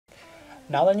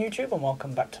Now then YouTube, and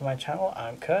welcome back to my channel.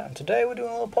 I'm Curt, and today we're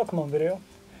doing a little Pokemon video.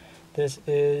 This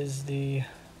is the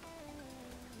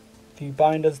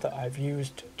binders that I've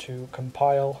used to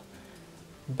compile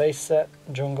Base Set,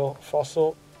 Jungle,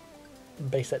 Fossil,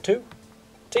 Base Set 2,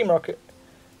 Team Rocket,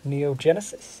 Neo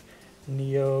Genesis,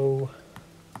 Neo...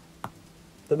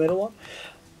 the middle one?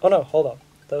 Oh no, hold on.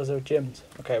 Those are gyms.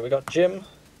 Okay, we got Gym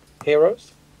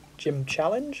Heroes, Gym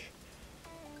Challenge,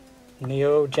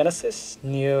 Neo Genesis,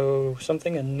 Neo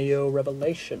something, and Neo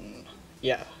Revelation.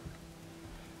 Yeah.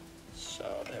 So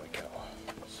there we go.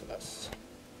 So that's the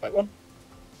right one.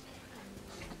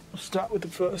 We'll start with the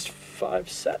first 5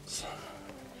 sets.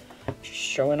 Just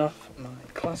showing off my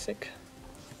classic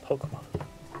Pokemon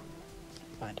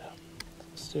binder.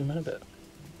 Let's zoom in a bit.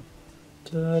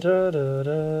 Da da da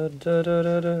da da da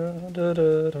da da da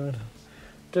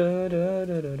da da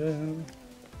da da da.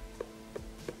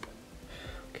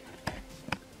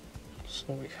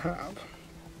 So we have,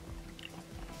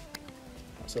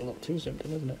 that's a little too zoomed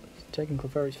in, isn't it? It's taking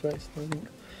Clefairy's face, isn't it?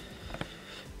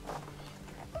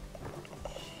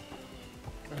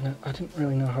 And I didn't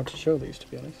really know how to show these, to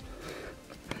be honest.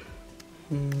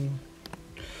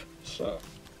 So,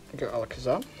 we got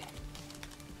Alakazam.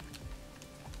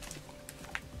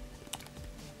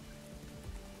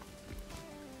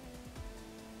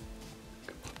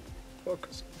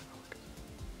 Focus.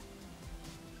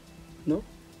 No?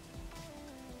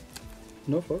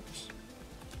 No focus.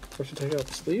 First we take out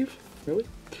the sleeve. Really?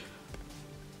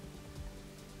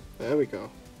 There we go.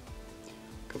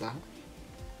 Look at that.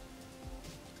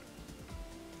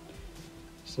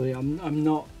 So yeah, I'm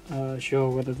not sure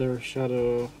whether they're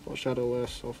shadow or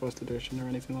shadowless or first edition or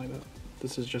anything like that.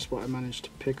 This is just what I managed to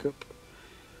pick up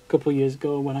a couple of years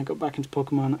ago when I got back into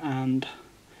Pokemon, and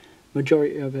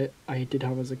majority of it I did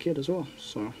have as a kid as well.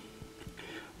 So I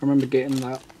remember getting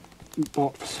that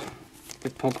box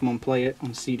with Pokemon Play It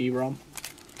on CD-ROM,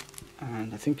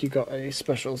 and I think you got a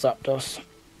special Zapdos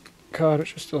card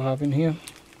which I still have in here.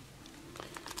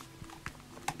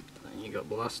 And you got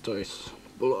Blastoise,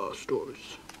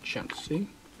 Chansey,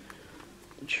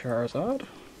 Charizard.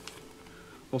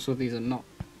 Also, these are not,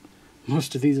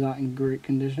 most of these aren't in great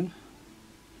condition.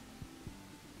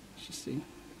 Let's just see,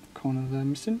 corner there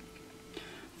missing.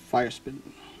 Fire Spin.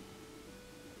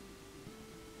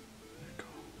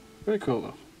 Very cool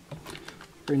though.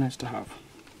 Very nice to have.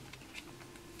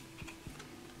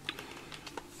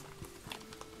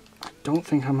 I don't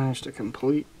think I managed to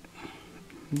complete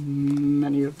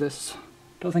many of this.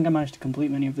 Don't think I managed to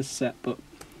complete many of this set, but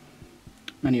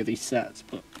many of these sets,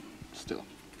 but still,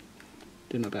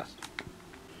 did my best.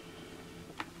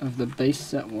 Of the base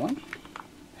set 1,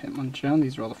 Hitmonchan.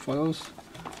 These are all the foils.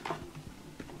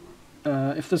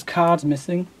 If there's cards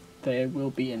missing, they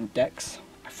will be in decks.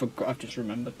 I forgot. I've just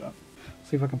remembered that.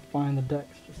 See if I can find the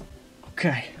decks.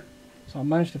 Okay, so I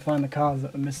managed to find the cards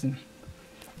that are missing.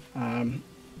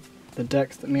 The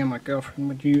decks that me and my girlfriend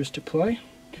would use to play.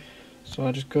 So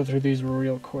I'll just go through these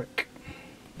real quick.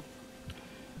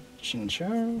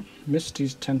 Chinchou,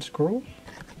 Misty's Tentacruel.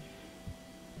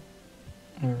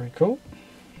 Very cool.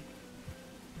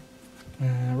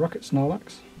 Rocket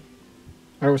Snorlax.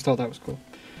 I always thought that was cool.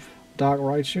 Dark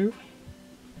Raichu.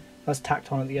 That's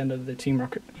tacked on at the end of the Team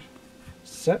Rocket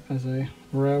set as a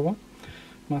rare one.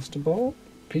 Master Ball,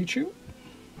 Pichu,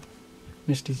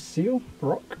 Misty's Seal,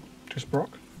 Brock, just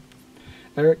Brock.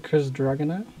 Erika's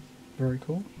Dragonair, very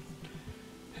cool.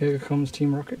 Here comes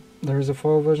Team Rocket. There is a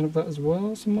foil version of that as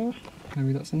well somewhere.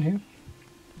 Maybe that's in here.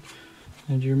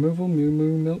 Energy Removal, Moo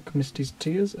Moo Milk, Misty's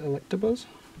Tears, Electabuzz,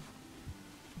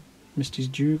 Misty's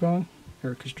Dewgong,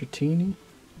 Erika's Dratini,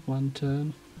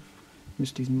 Lantern,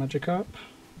 Misty's Magikarp.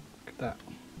 Look at that.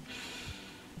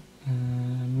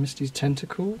 Misty's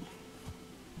Tentacool.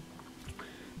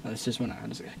 This is one I had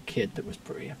as a kid that was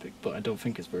pretty epic, but I don't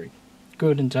think it's very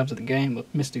good in terms of the game. But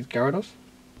Misty's Gyarados.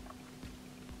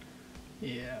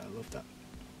 Yeah, I love that.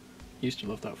 Used to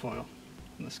love that foil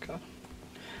on this card.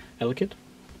 Elekid,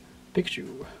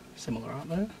 Pikachu, similar art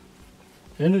there.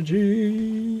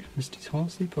 Energy, Misty's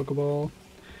Horsey, Pokeball,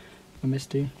 a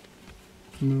Misty,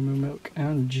 Moo Moo Milk,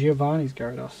 and Giovanni's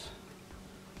Gyarados.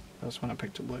 That's one I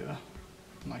picked up later.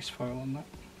 Nice foil on that.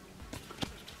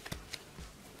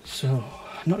 So,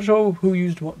 I'm not sure who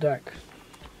used what deck.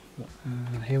 But,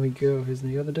 here we go, here's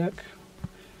the other deck.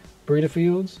 Breeder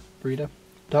Fields, Breeder,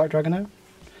 Dark Dragonair,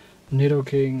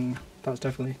 Nidoking,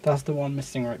 that's the one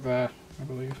missing right there, I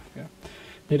believe, yeah.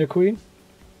 Nidoqueen,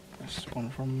 that's one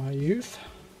from my youth.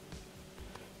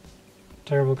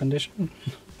 Terrible condition,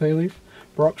 Bayleaf,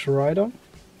 Brock's Rhydon,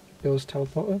 Bill's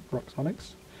Teleporter, Brock's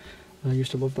Onix. I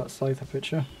used to love that Scyther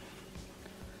picture.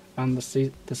 And the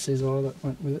scissor that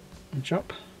went with it, and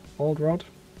Chop. Old Rod,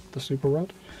 the Super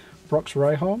Rod, Brock's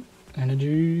Rhyhorn,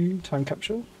 Energy, Time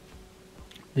Capsule,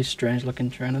 these strange looking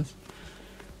trainers,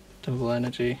 Double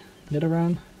Energy,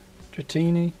 Nidoran,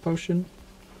 Dratini, Potion,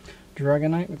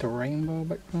 Dragonite with a rainbow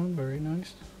background, very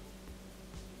nice.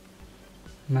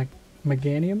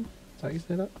 Meganium, is that how you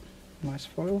say that? Nice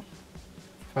foil.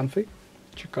 Fanfi,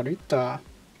 Chikorita,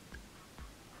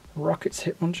 Rockets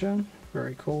Hitmonchan,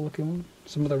 very cool looking one.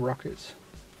 Some of the Rockets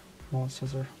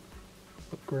monsters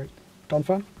look great.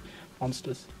 Donphan,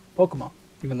 Monsters, Pokemon,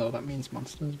 even though that means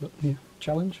monsters, but yeah,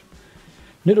 challenge.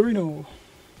 Nidorino,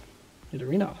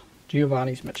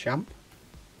 Giovanni's Machamp,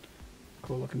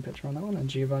 cool looking picture on that one, and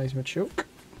Giovanni's Machoke.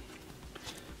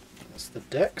 That's the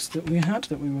decks that we had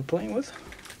that we were playing with.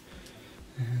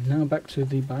 And now back to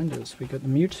the binders. We got the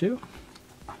Mewtwo.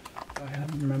 I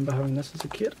remember having this as a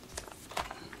kid.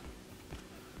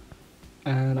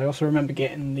 And I also remember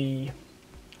getting the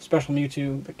special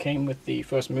Mewtwo that came with the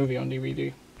first movie on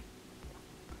DVD.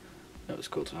 That was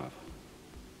cool to have.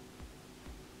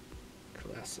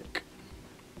 Classic.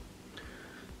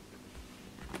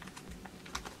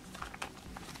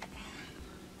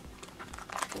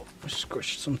 Oh, I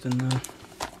squished something there.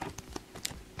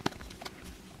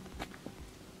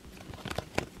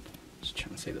 Just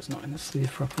trying to see that's not in the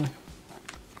sleeve properly.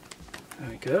 There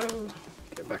we go.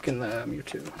 Get back in there,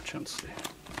 Mewtwo. Chance to see.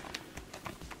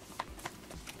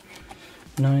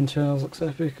 Ninetales looks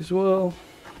epic as well.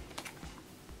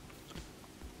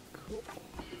 Cool.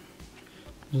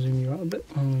 Zoom you out a bit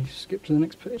and we skip to the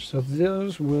next page. So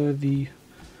those were the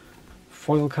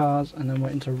foil cards, and then we're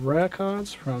into rare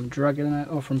cards from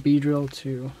Dragonite, or from Beedrill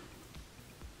to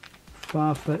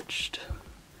Farfetch'd,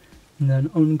 and then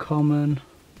uncommon.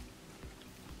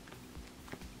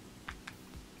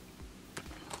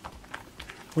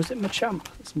 Was it Machamp?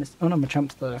 Oh no,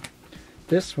 Machamp's there.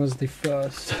 This was the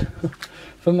first,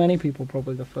 for many people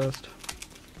probably the first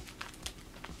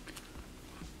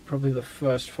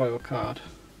foil card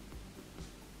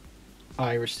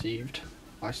I received,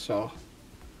 I saw,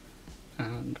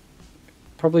 and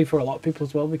probably for a lot of people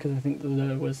as well, because I think that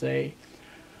there was a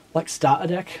like starter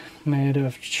deck made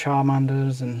of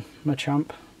Charmanders and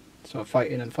Machamp, so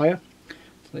fighting and fire.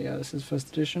 So yeah, this is first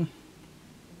edition.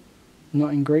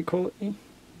 Not in great quality.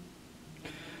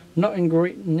 Not in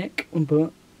great nick,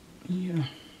 but yeah.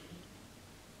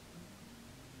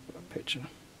 What a picture.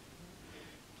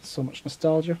 So much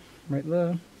nostalgia right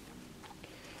there.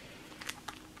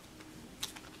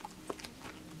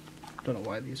 Don't know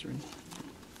why these are in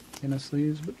inner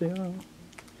sleeves, but they are.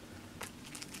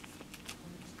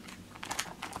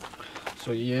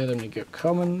 So yeah, then you get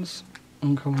commons,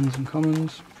 uncommons and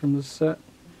commons from the set.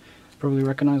 Probably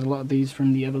recognise a lot of these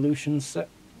from the Evolution set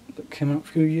that came out a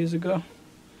few years ago.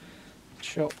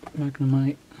 Chop,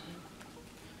 Magnemite,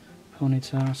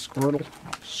 Ponyta,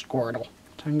 Squirtle,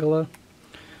 Tangela,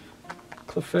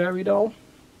 Clefairy Doll,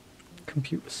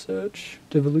 Computer Search,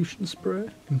 Devolution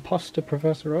Spray, Imposter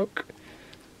Professor Oak.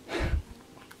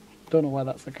 Don't know why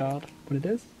that's the card, but it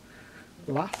is.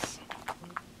 Lass,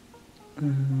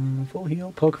 Full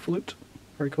Heal, Pokéflute,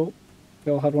 very cool.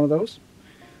 We all had one of those.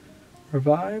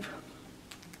 Revive,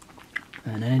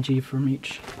 and energy from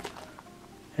each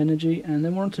energy, and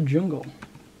then we're on to Jungle.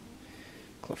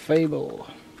 Clefable,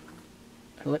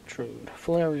 Electrode,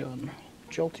 Flareon,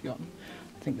 Jolteon.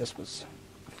 I think this was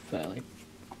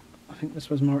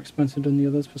more expensive than the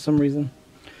others for some reason.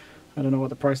 I don't know what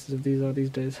the prices of these are these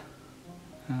days.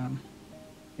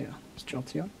 Yeah, it's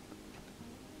Jolteon.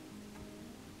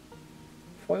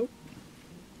 Foil.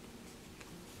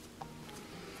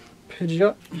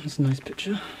 Pidgeot, that's a nice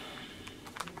picture.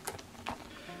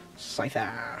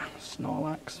 Scyther,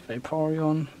 Snorlax,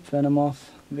 Vaporeon,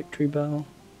 Venomoth, Victory Bell,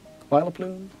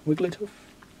 Vileplume, Wigglytuff.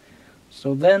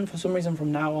 So then, for some reason,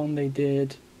 from now on,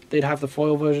 they'd have the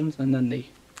foil versions, and then the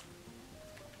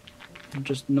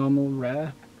just normal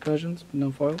rare versions, but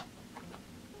no foil.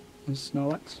 There's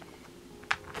Snorlax,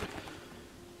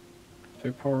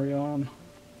 Vaporeon.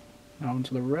 Now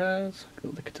onto the rares.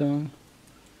 Got the Lickitung,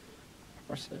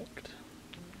 Parasect,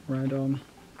 Rhydon.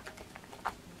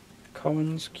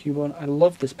 Commons, Cubone. I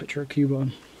love this picture of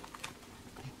Cubone.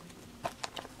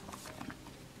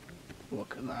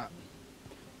 Look at that.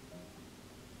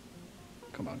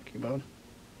 Come on, Cubone.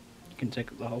 You can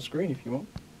take up the whole screen if you want.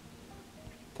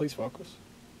 Please focus.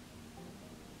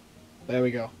 There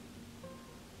we go.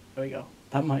 There we go.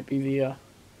 That might be the,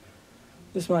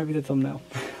 this might be the thumbnail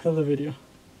of the video.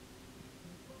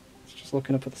 It's just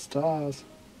looking up at the stars.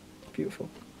 It's beautiful.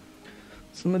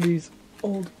 Some of these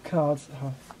old cards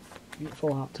have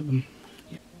beautiful art to them.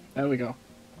 Yeah. There we go.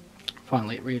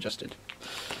 Finally it readjusted.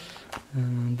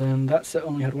 And then that set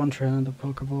only had one trainer, the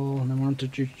Pokeball, and then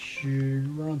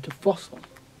we're on to Fossil.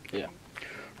 Yeah,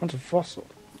 on to Fossil.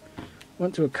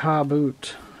 Went to a car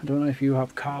boot. I don't know if you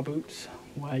have car boots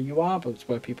where you are, but it's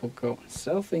where people go and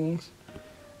sell things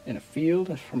in a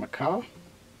field from a car,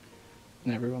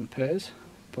 and everyone pays.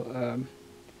 But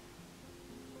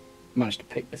managed to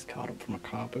pick this card up from a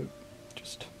car boot,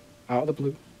 just out of the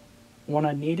blue. One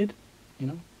I needed, you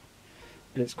know.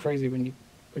 And it's crazy when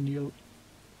you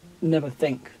never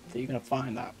think that you're gonna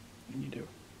find that, and you do.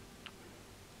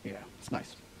 Yeah, it's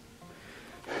nice.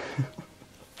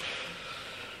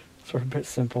 It's a bit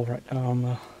simple right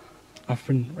now. I've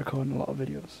been recording a lot of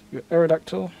videos. You got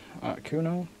Aerodactyl,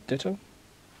 Kuno, Ditto.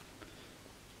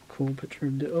 Cool picture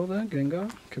of Ditto there,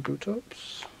 Gengar,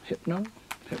 Kabutops, Hypno,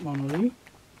 Hitmonlee.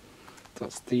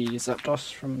 That's the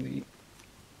Zapdos from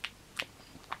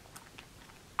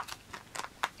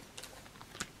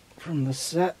the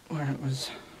set where it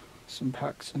was some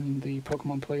packs and the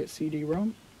Pokemon Play It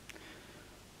CD-ROM.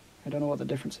 I don't know what the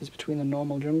difference is between the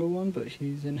normal jungle one, but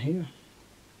he's in here.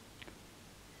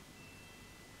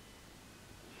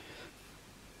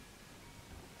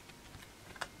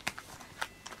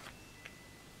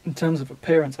 In terms of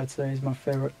appearance, I'd say he's my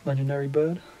favourite legendary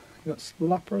bird. You got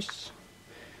Lapras,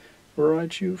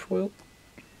 Raichu foil,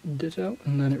 Ditto,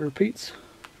 and then it repeats.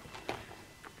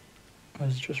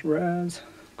 There's just rares,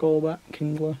 Golbat,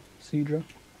 Kingler, Seadra,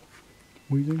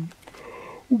 Weezing,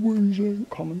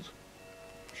 commons,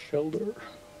 Shelder,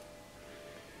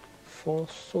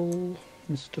 Fossil,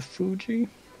 Mr. Fuji,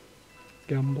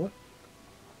 Gambler,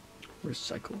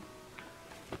 Recycle.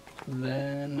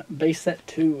 Then base set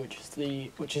 2,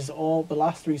 which is all the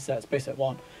last 3 sets, base set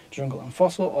 1, Jungle and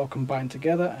Fossil, all combined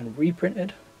together and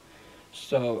reprinted.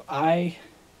 So I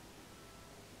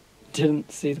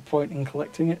didn't see the point in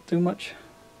collecting it too much.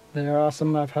 There are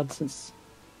some I've had since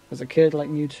as a kid, like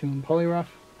Mewtwo and PokéRap.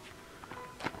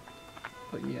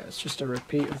 But yeah, it's just a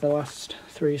repeat of the last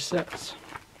 3 sets.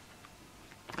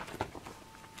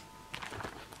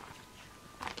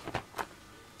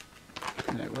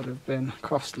 And it would have been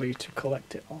costly to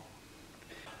collect it all.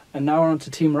 And now we're on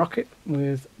to Team Rocket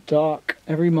with Dark.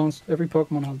 Every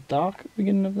Pokemon has Dark at the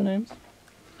beginning of the names.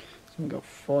 So we've got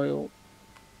foil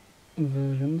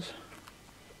versions.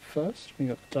 First, we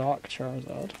got Dark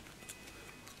Charizard.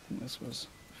 I think this was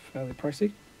fairly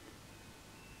pricey.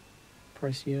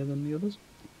 Pricier than the others.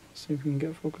 Let's see if we can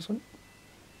get a focus on it.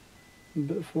 A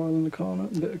bit of foil in the corner, a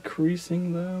bit of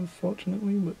creasing there,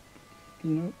 unfortunately, but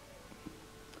you know,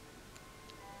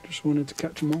 just wanted to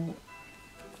catch them all.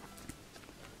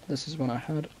 This is one I've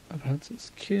had since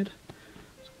a kid.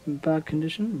 It's in bad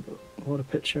condition, but what a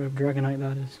picture of Dragonite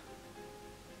that is.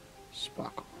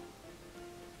 Sparkle.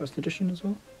 First edition as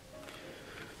well.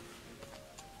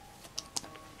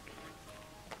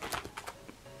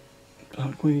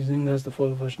 Dark Weezing, there's the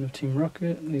foil version of Team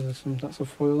Rocket. That's a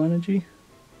foil energy.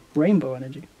 Rainbow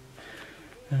energy.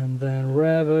 And then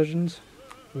rare versions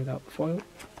without the foil.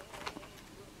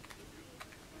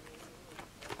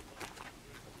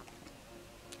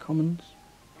 Commons.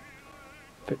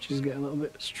 Pictures get a little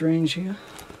bit strange here.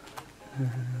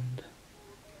 And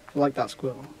I like that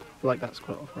Squirtle. I like that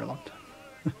Squirtle for a long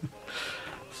time.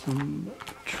 Some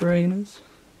trainers.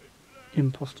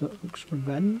 Imposter Oak's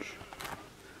Revenge.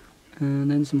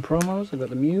 And then some promos. I got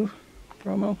the Mew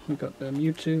promo. We got the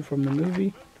Mewtwo from the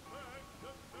movie.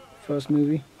 First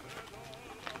movie.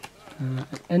 An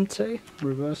Entei,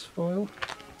 reverse foil.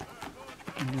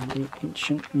 And the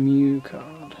Ancient Mew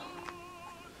card.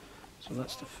 So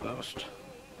that's the first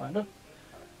binder.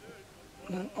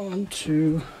 Then on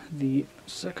to the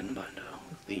second binder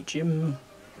with the gym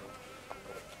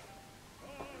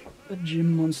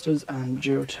monsters and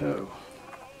Johto.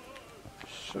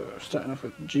 So starting off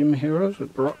with Gym Heroes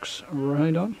with Brock's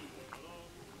Rhydon.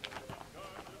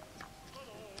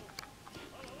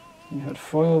 You had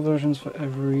foil versions for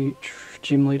every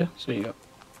gym leader, so you got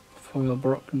foil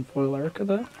Brock and foil Erica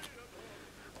there.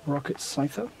 Rocket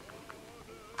Scyther.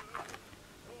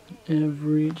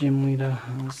 Every gym leader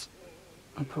has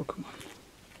a Pokemon.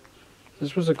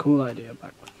 This was a cool idea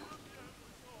back when.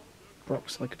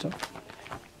 Brock's Lickitung.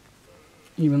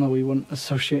 Even though we wouldn't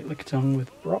associate Lickitung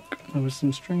with Brock, there was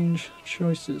some strange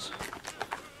choices.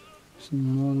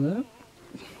 Some more there.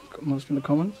 Got most of the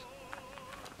commons.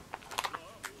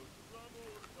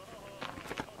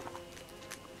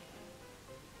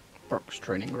 Brock's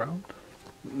Training Ground.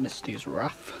 Misty's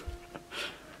Wrath.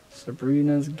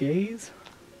 Sabrina's Gaze.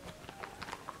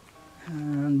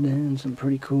 And then some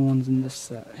pretty cool ones in this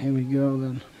set. Here we go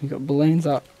then. We got Blaine's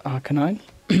Arcanine.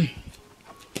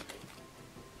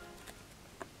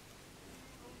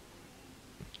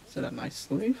 Is that a nice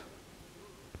sleeve?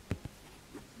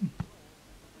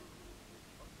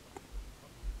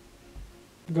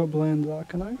 We've got Blaine's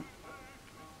Arcanine.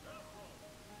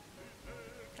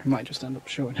 I might just end up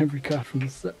showing every card from the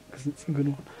set because it's a good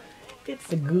one.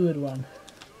 It's a good one.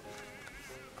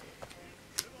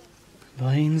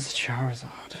 Blaine's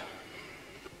Charizard.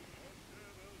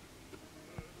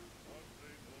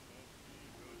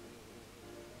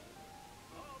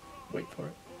 Wait for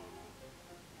it.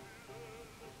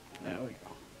 There we go.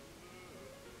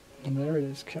 And there it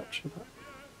is, capture that.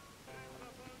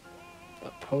 The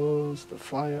pose, the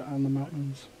fire and the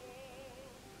mountains.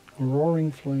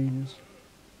 Roaring flames.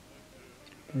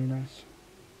 Very nice.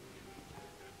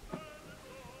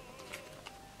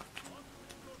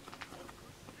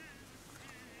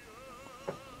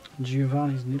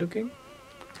 Giovanni's Nidoking.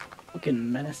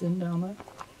 Looking menacing down there.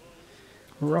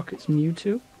 Rocket's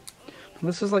Mewtwo.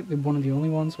 This is like one of the only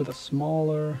ones with a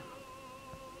smaller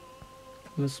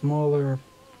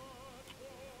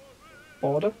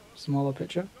border, smaller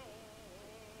picture.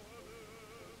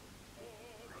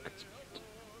 Rocket's Mewtwo.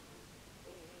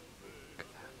 Look at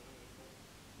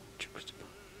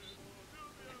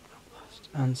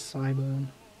that. And Cyburn.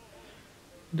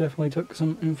 Definitely took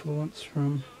some influence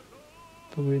from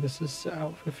the way this is set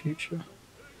out for future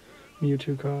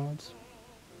Mewtwo cards.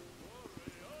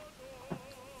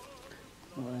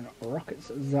 And then Rocket's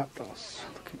Zapdos,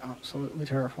 looking absolutely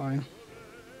terrifying.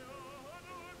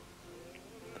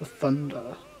 The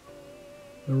thunder,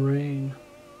 the rain,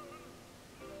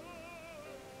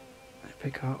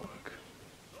 epic artwork.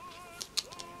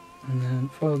 And then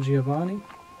foil Giovanni.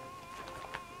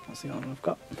 That's the only one I've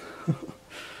got.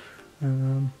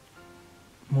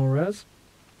 More rares.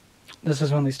 This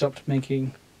is when they stopped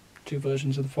making two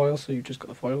versions of the foils, so you've just got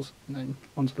the foils and then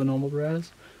onto the normal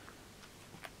rares.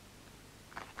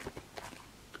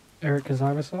 Erica's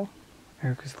Ivysaur,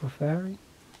 Erica's Clefairy,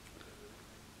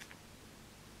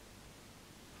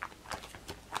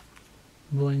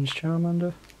 Blaine's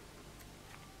Charmander,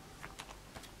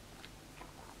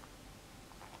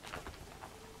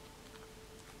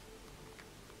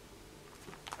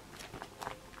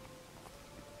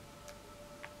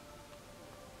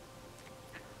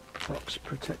 Brock's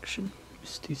Protection,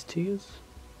 Misty's Tears,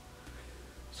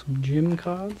 some gym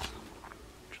cards.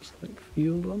 Just like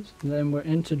field ones. And then we're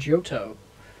into Johto.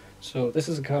 So this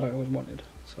is a card I always wanted.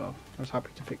 So I was happy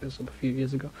to pick this up a few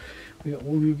years ago. We got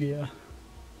Lugia.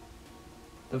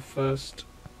 The first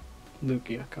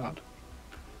Lugia card.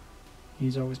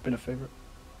 He's always been a favourite.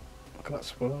 Look at that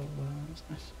swirl. That's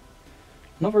nice.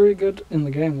 Not very good in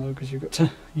the game though, because you've got to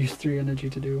use 3 energy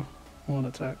to do one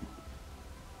attack.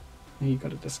 And you've got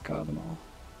to discard them all.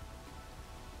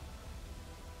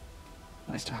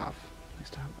 Nice to have.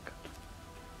 Nice to have the card.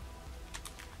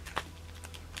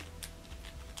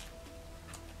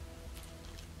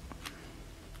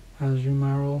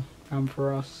 Azumarill,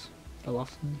 Ampharos,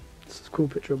 Bellossom. This is a cool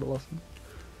picture of Bellossom.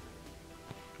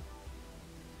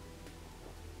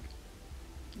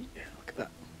 Yeah, look at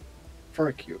that.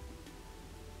 Very cute.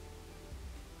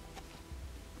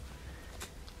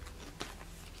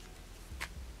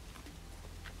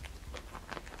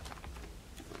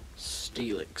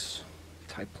 Steelix,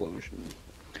 Typhlosion.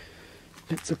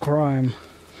 It's a crime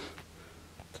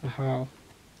to how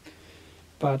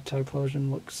bad Typhlosion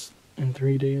looks in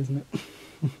 3D, isn't it?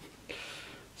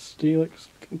 Steelix,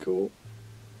 looking cool.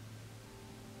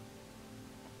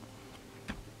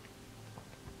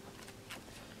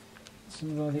 So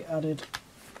we've already added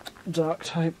Dark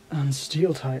type and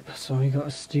Steel type, so we got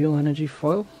a Steel Energy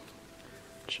foil,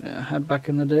 which I had back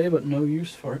in the day, but no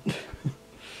use for it.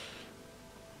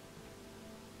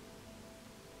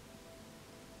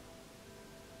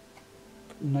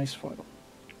 Nice foil.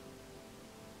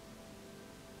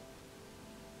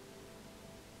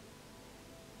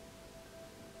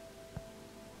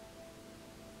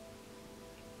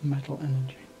 Metal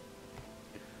Energy.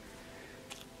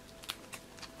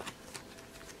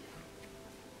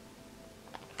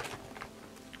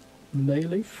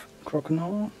 Bayleaf,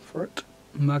 Croconaw, Furt,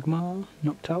 Magmar,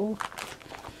 Noctowl,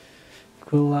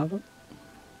 Quillava.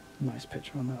 Nice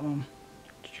picture on that one.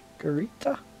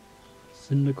 Chikorita,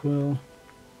 Cyndaquil,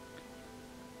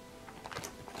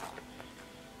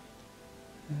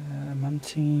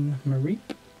 Mantine, Mareep,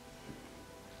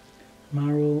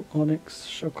 Marill, Onyx,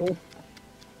 Shuckle,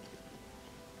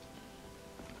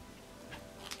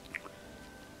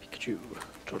 Pikachu,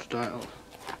 Totodile,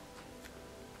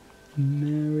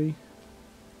 Mary,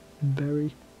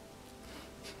 Berry,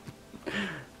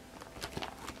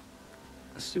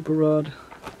 Super Rod.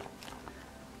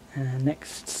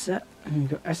 Next set, we've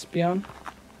got Espeon.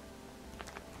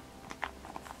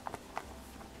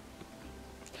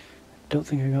 Don't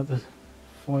think I got the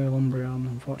foil Umbreon,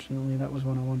 unfortunately. That was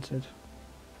one I wanted.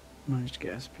 Managed to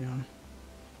get Espeon.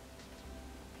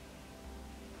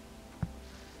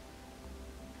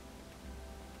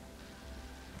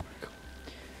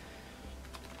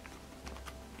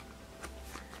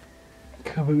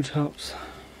 Wahoo tops.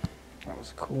 That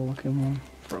was a cool looking one.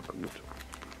 Broken wood.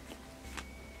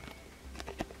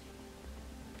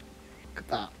 Look at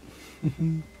that.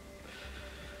 Look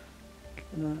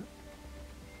at that.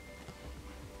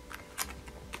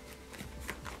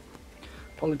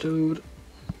 Polytoad.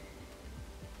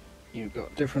 You've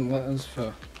got different letters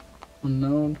for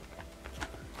unknown.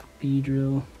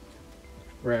 Beedrill.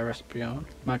 Rarest Beyond.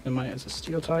 Magnemite is a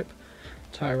steel type.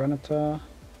 Tyranitar.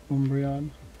 Umbreon.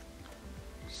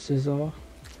 Scizor.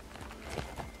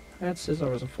 I had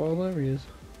Scizor as a foil, there he is.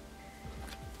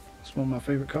 It's one of my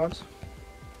favourite cards.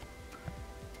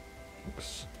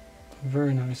 Looks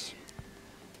very nice.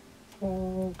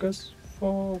 Focus,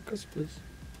 focus please.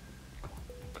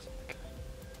 Focus.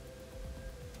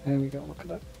 There we go, look at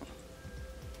that.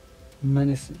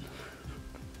 Menacing.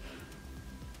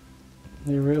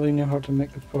 They really knew how to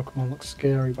make the Pokemon look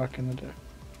scary back in the day.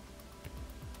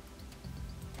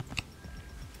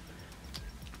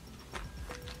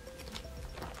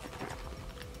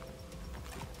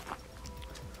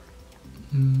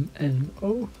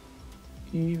 N-O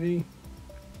Eevee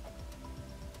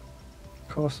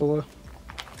Corsola.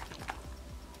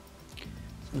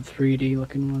 Some 3D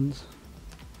looking ones.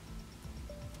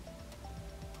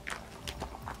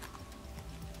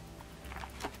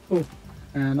 Oh,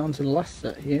 and on to the last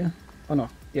set here. Oh no,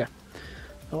 yeah.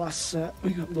 The last set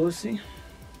we got Lucy.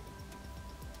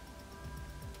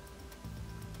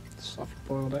 Soft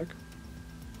boiled egg.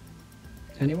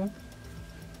 Anyone?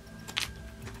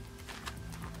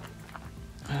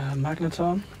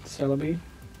 Magneton, Celebi,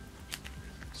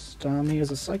 Starmie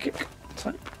as a psychic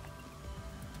type.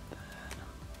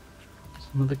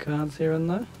 Some other cards here and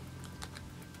there.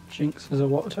 Jinx as a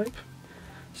water type.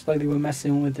 Slightly we're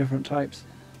messing with different types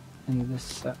in this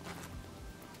set.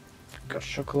 Got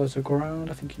Shuckle as a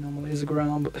ground, I think he normally is a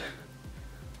ground, but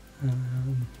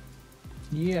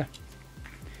yeah.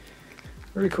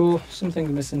 Very cool, some things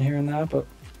missing here and there, but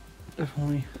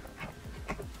definitely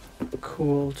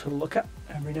cool to look at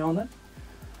every now and then.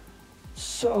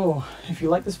 So if you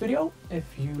like this video, if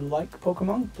you like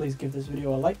Pokemon, please give this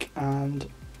video a like and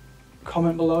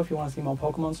comment below if you want to see more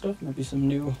Pokemon stuff, maybe some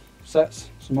new sets,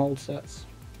 some old sets,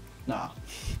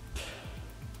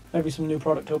 maybe some new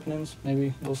product openings,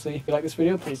 maybe, we'll see. If you like this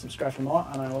video, please subscribe for more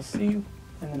and I will see you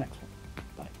in the next one.